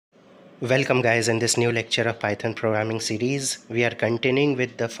Welcome guys, in this new lecture of Python programming series. We are continuing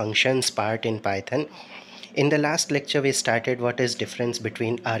with the functions part in Python. In the last lecture we started what is difference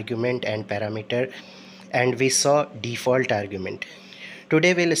between argument and parameter, and we saw default argument.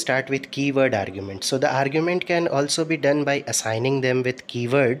 Today we'll start with keyword argument. So the argument can also be done by assigning them with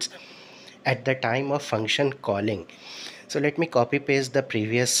keywords at the time of function calling. So let me copy paste the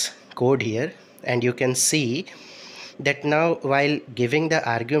previous code here, and you can see that now while giving the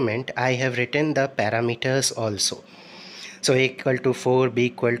argument I have written the parameters also. So a equal to 4, b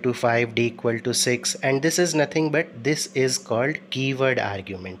equal to 5, d equal to 6, and this is nothing but this is called keyword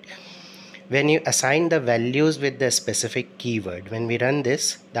argument. When you assign the values with the specific keyword, when we run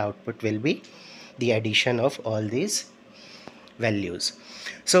this, the output will be the addition of all these values.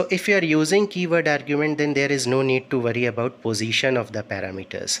 So if you are using keyword argument, then there is no need to worry about position of the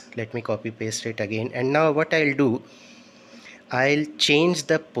parameters. Let me copy paste it again, and now what I'll do, I'll change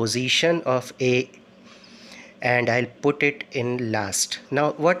the position of A and I'll put it in last.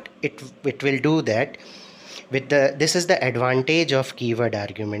 Now what it will do that with this is the advantage of keyword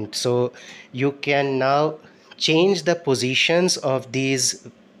argument. So you can now change the positions of these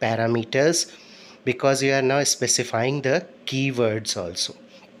parameters because you are now specifying the keywords also.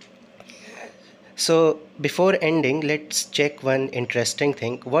 So before ending, let's check one interesting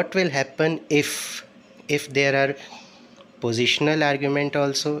thing. What will happen if there are positional argument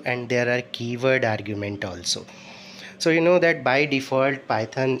also and there are keyword argument also? So you know that by default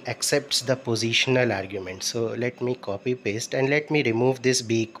Python accepts the positional argument. So let me copy paste and let me remove this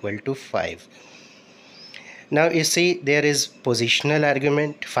b equal to 5. Now you see there is positional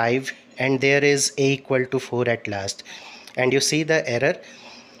argument 5 and there is a equal to 4 at last, and you see the error.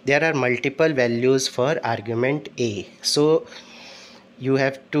 There are multiple values for argument a. So you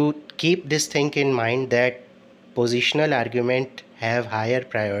have to keep this thing in mind that positional argument have higher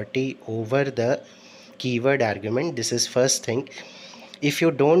priority over the keyword argument. This is first thing. If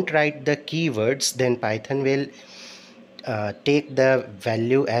you don't write the keywords, then Python will take the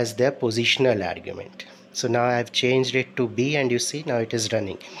value as the positional argument. So now I have changed it to b, and you see now it is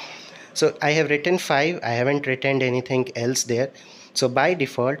running. So I have written 5, I haven't written anything else there. So by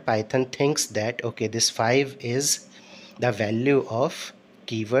default Python thinks that okay, this 5 is the value of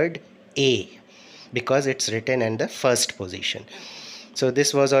keyword a because it's written in the first position. So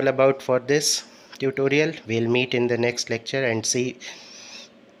this was all about for this tutorial. We'll meet in the next lecture and see.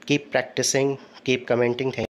 Keep practicing, keep commenting.